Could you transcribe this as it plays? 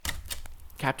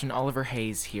Captain Oliver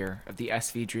Hayes here of the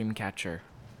SV Dreamcatcher.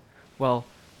 Well,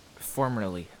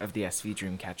 formerly of the SV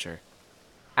Dreamcatcher.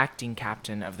 Acting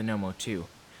captain of the Nomo 2.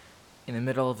 In the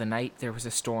middle of the night, there was a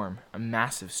storm, a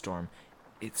massive storm.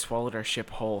 It swallowed our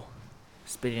ship whole,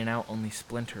 spitting out only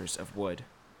splinters of wood.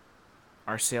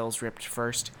 Our sails ripped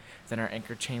first, then our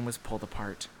anchor chain was pulled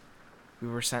apart. We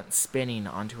were sent spinning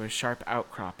onto a sharp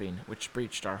outcropping which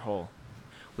breached our hull.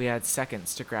 We had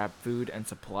seconds to grab food and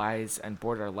supplies and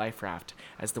board our life raft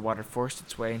as the water forced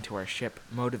its way into our ship,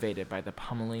 motivated by the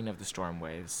pummeling of the storm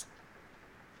waves.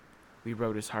 We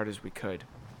rowed as hard as we could,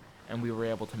 and we were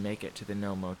able to make it to the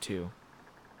Nomo 2.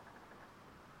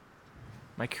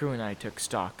 My crew and I took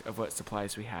stock of what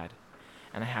supplies we had,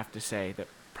 and I have to say that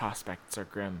prospects are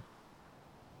grim.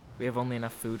 We have only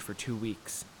enough food for 2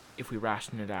 weeks, if we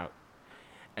ration it out,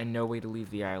 and no way to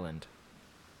leave the island.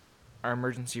 Our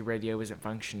emergency radio isn't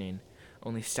functioning,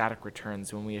 only static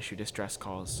returns when we issue distress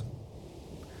calls.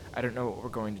 I don't know what we're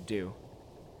going to do,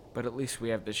 but at least we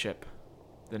have the ship,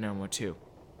 the Nomo 2.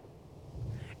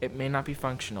 It may not be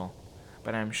functional,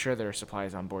 but I'm sure there are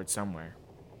supplies on board somewhere.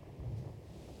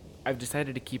 I've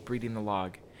decided to keep reading the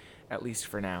log, at least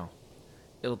for now.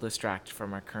 It'll distract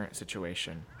from our current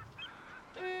situation.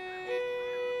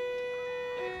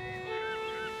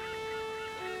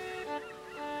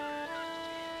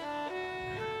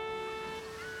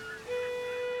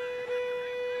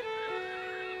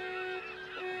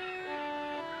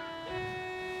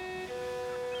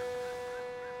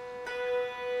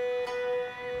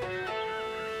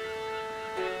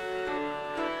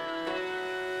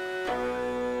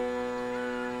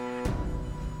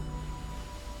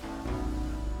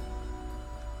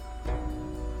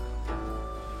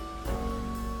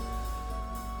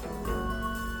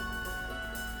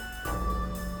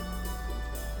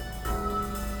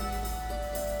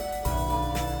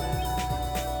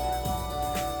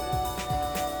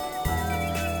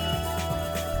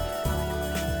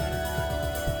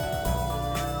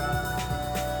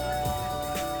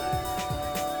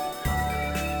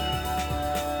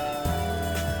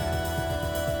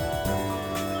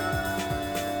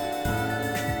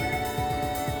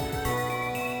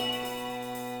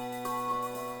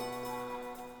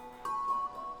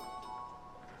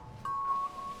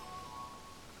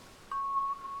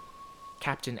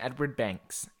 Captain Edward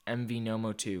Banks, MV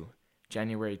Nomo 2,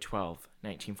 January 12,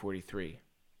 1943.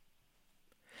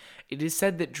 It is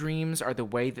said that dreams are the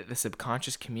way that the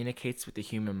subconscious communicates with the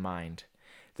human mind,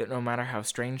 that no matter how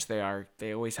strange they are,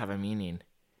 they always have a meaning.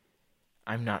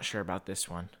 I'm not sure about this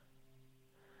one.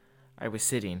 I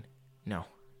was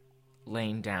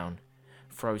laying down,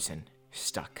 frozen,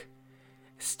 stuck,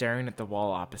 staring at the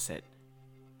wall opposite.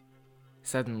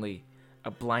 Suddenly,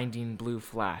 a blinding blue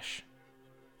flash.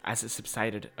 As it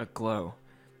subsided, a glow,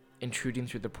 intruding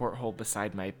through the porthole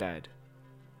beside my bed.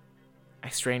 I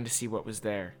strained to see what was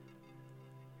there.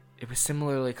 It was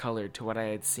similarly colored to what I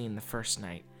had seen the first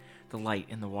night, the light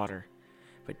in the water,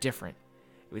 but different.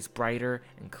 It was brighter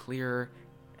and clearer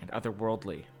and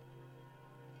otherworldly.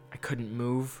 I couldn't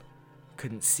move,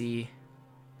 couldn't see.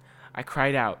 I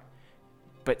cried out,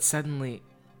 but suddenly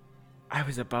I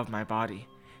was above my body,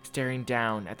 staring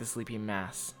down at the sleeping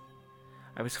mass.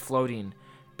 I was floating,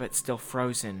 but still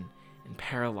frozen and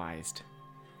paralyzed,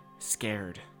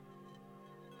 scared.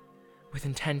 With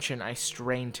intention, I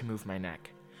strained to move my neck.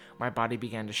 My body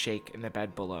began to shake in the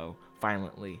bed below,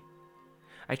 violently.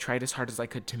 I tried as hard as I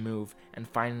could to move, and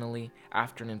finally,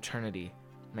 after an eternity,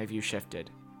 my view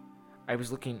shifted. I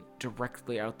was looking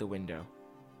directly out the window.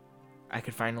 I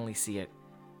could finally see it.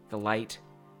 The light,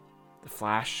 the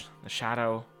flash, the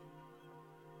shadow.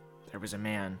 There was a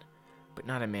man, but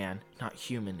not a man, not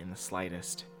human in the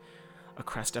slightest. A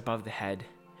crest above the head,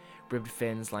 ribbed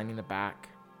fins lining the back,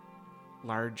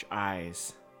 large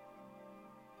eyes.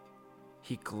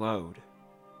 He glowed.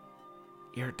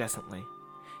 Iridescently.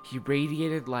 He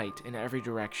radiated light in every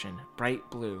direction,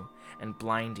 bright blue and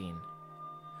blinding.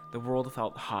 The world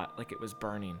felt hot, like it was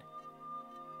burning.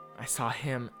 I saw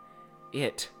him,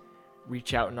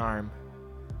 reach out an arm.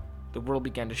 The world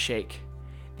began to shake.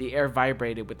 The air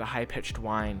vibrated with the high-pitched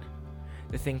whine.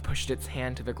 The thing pushed its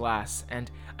hand to the glass,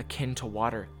 and, akin to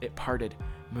water, it parted,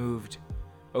 moved,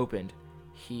 opened.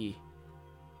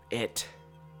 It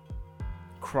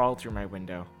crawled through my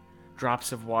window,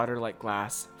 drops of water like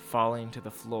glass falling to the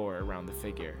floor around the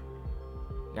figure,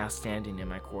 now standing in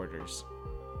my quarters.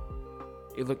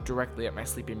 It looked directly at my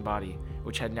sleeping body,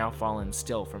 which had now fallen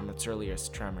still from its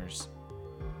earliest tremors.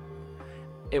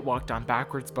 It walked on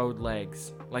backwards bowed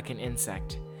legs, like an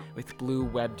insect, with blue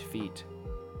webbed feet.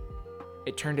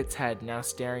 It turned its head, now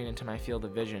staring into my field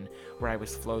of vision, where I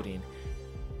was floating.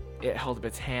 It held up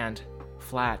its hand,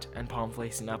 flat and palm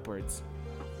facing upwards.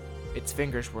 Its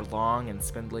fingers were long and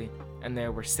spindly, and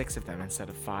there were 6 of them instead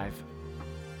of 5.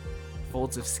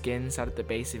 Folds of skin sat at the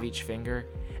base of each finger,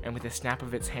 and with a snap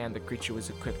of its hand, the creature was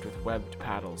equipped with webbed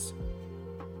paddles.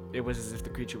 It was as if the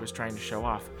creature was trying to show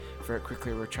off, for it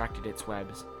quickly retracted its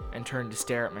webs and turned to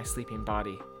stare at my sleeping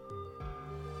body.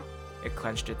 It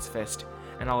clenched its fist,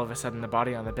 and all of a sudden the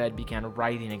body on the bed began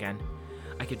writhing again.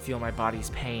 I could feel my body's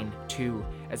pain, too,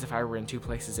 as if I were in 2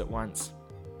 places at once.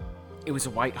 It was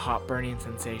a white-hot burning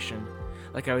sensation,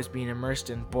 like I was being immersed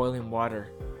in boiling water,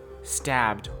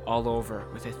 stabbed all over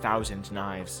with 1,000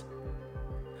 knives.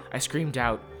 I screamed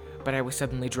out, but I was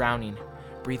suddenly drowning,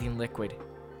 breathing liquid,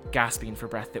 gasping for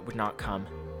breath that would not come.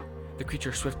 The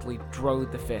creature swiftly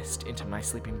drove the fist into my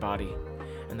sleeping body,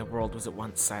 and the world was at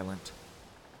once silent.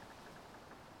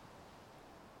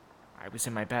 I was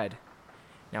in my bed,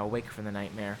 now awake from the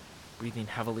nightmare, breathing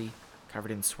heavily,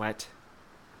 covered in sweat.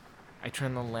 I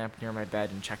turned on the lamp near my bed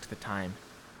and checked the time.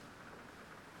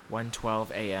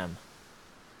 1:12 a.m.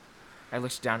 I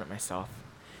looked down at myself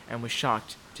and was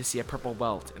shocked to see a purple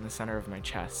welt in the center of my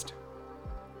chest.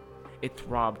 It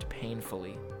throbbed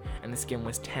painfully, and the skin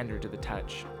was tender to the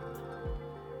touch.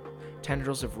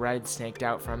 Tendrils of red snaked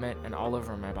out from it and all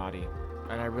over my body,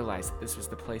 and I realized that this was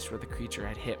the place where the creature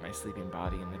had hit my sleeping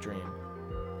body in the dream.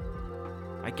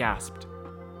 I gasped.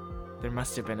 There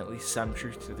must have been at least some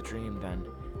truth to the dream then,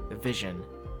 the vision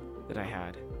that I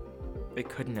had. It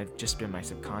couldn't have just been my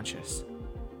subconscious.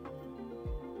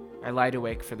 I lied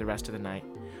awake for the rest of the night,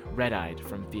 red-eyed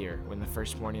from fear when the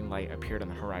first morning light appeared on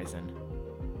the horizon.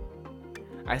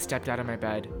 I stepped out of my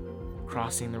bed,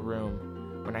 crossing the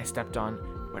room, when I stepped on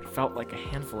what felt like a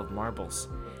handful of marbles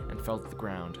and fell to the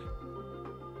ground.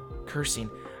 Cursing,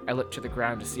 I looked to the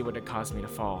ground to see what had caused me to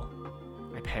fall.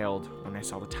 I paled when I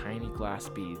saw the tiny glass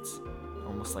beads,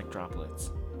 almost like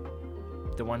droplets.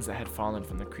 The ones that had fallen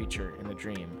from the creature in the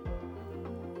dream,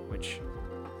 which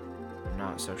I'm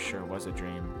not so sure was a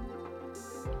dream.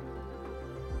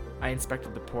 I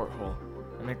inspected the porthole,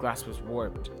 and the glass was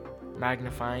warped,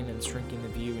 magnifying and shrinking the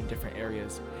view in different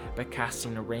areas by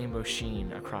casting a rainbow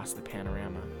sheen across the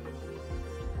panorama.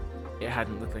 It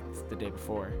hadn't looked like this the day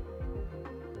before.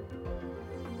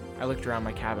 I looked around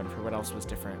my cabin for what else was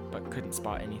different, but couldn't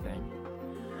spot anything.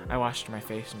 I washed my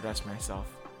face and dressed myself,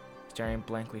 staring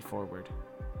blankly forward.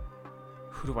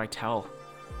 Who do I tell?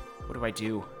 What do I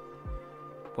do?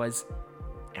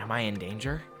 Am I in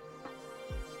danger?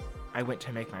 I went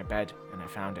to make my bed, and I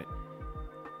found it.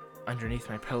 Underneath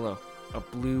my pillow, a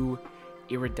blue,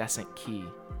 iridescent key,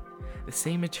 the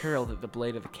same material that the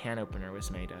blade of the can opener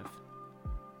was made of.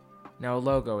 Now a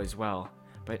logo as well,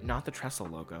 but not the trestle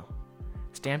logo.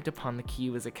 Stamped upon the key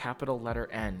was a capital letter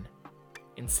N,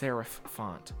 in serif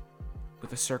font,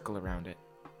 with a circle around it.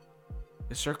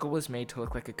 The circle was made to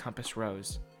look like a compass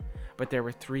rose, but there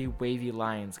were 3 wavy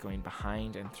lines going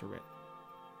behind and through it.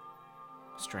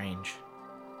 Strange.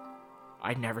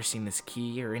 I'd never seen this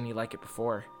key or any like it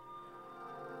before,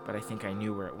 but I think I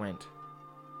knew where it went.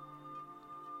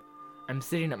 I'm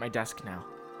sitting at my desk now.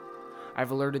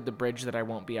 I've alerted the bridge that I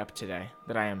won't be up today,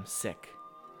 that I am sick.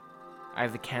 I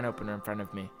have the can opener in front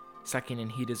of me, sucking in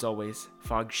heat as always,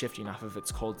 fog shifting off of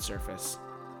its cold surface.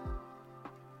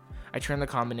 I turn the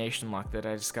combination lock that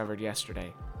I discovered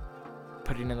yesterday,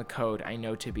 putting in the code I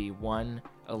know to be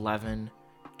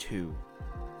 1112.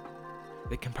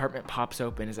 The compartment pops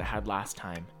open as it had last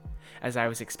time, as I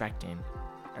was expecting,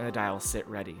 and the dials sit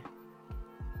ready.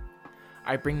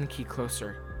 I bring the key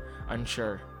closer,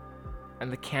 unsure,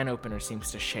 and the can opener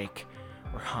seems to shake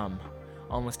or hum,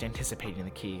 almost anticipating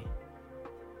the key.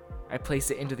 I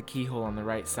place it into the keyhole on the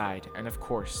right side, and of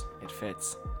course, it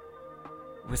fits.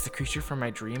 Was the creature from my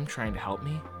dream trying to help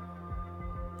me?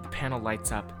 The panel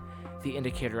lights up, the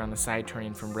indicator on the side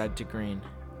turning from red to green.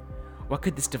 What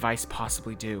could this device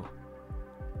possibly do?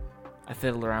 I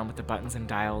fiddle around with the buttons and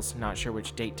dials, not sure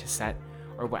which date to set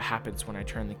or what happens when I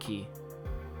turn the key.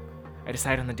 I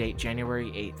decide on the date January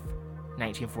 8th,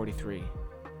 1943,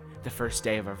 the first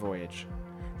day of our voyage,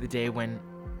 the day when,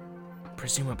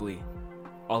 presumably,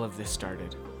 all of this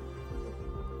started.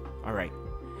 Alright,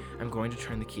 I'm going to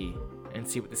turn the key and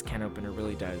see what this can opener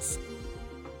really does.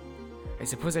 I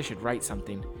suppose I should write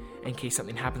something in case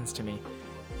something happens to me,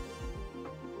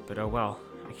 but oh well,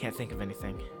 I can't think of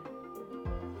anything.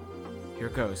 Here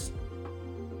goes.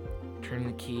 Turn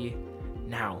the key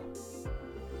now.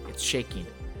 It's shaking.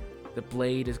 The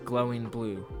blade is glowing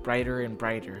blue, brighter and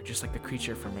brighter, just like the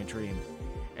creature from my dream,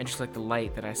 and just like the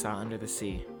light that I saw under the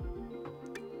sea.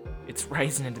 It's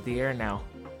rising into the air now,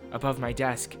 above my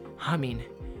desk, humming,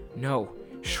 no,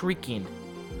 shrieking.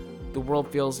 The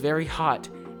world feels very hot,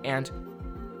 and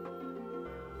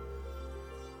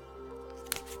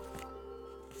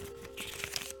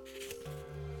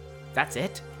That's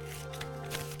it?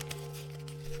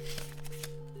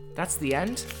 That's the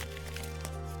end?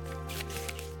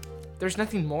 There's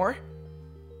nothing more?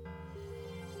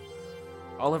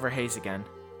 Oliver Hayes again.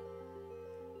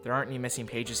 There aren't any missing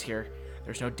pages here.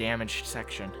 There's no damaged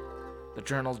section. The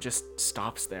journal just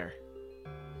stops there.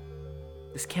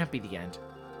 This can't be the end.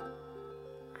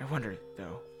 I wonder,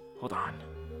 though. Hold on.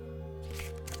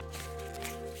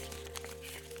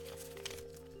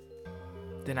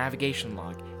 The navigation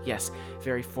log. Yes,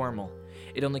 very formal.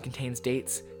 It only contains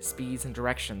dates, speeds, and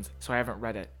directions, so I haven't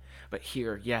read it. But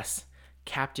here, yes.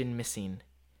 Captain missing.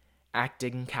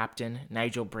 Acting Captain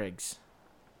Nigel Briggs.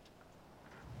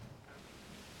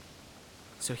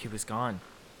 So he was gone.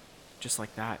 Just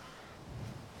like that.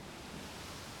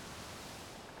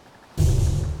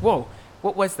 Whoa!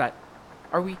 What was that?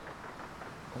 Are we...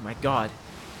 Oh my god.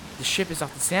 The ship is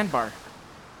off the sandbar.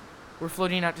 We're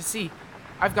floating out to sea.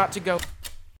 I've got to go.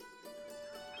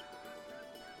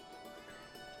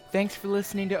 Thanks for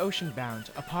listening to Oceanbound,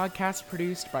 a podcast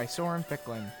produced by Soren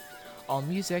Ficklin. All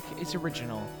music is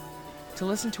original. To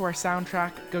listen to our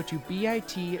soundtrack, go to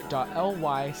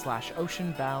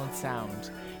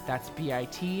bit.ly/oceanboundsound. That's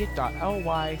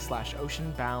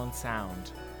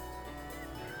bit.ly/oceanboundsound.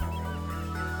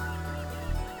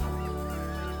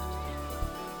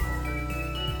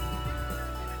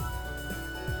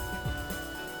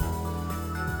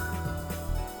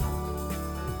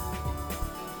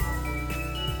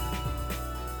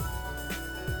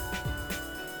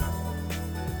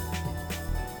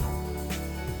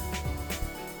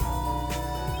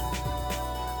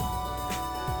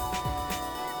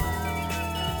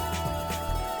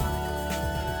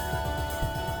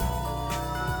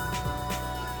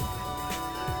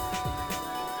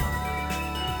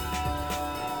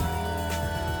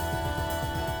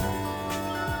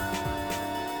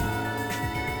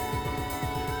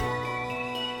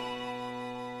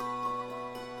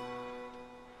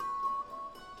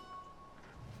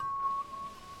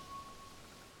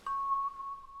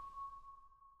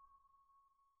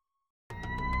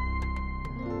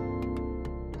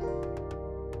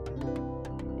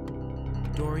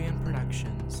 Dorian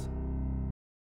Productions.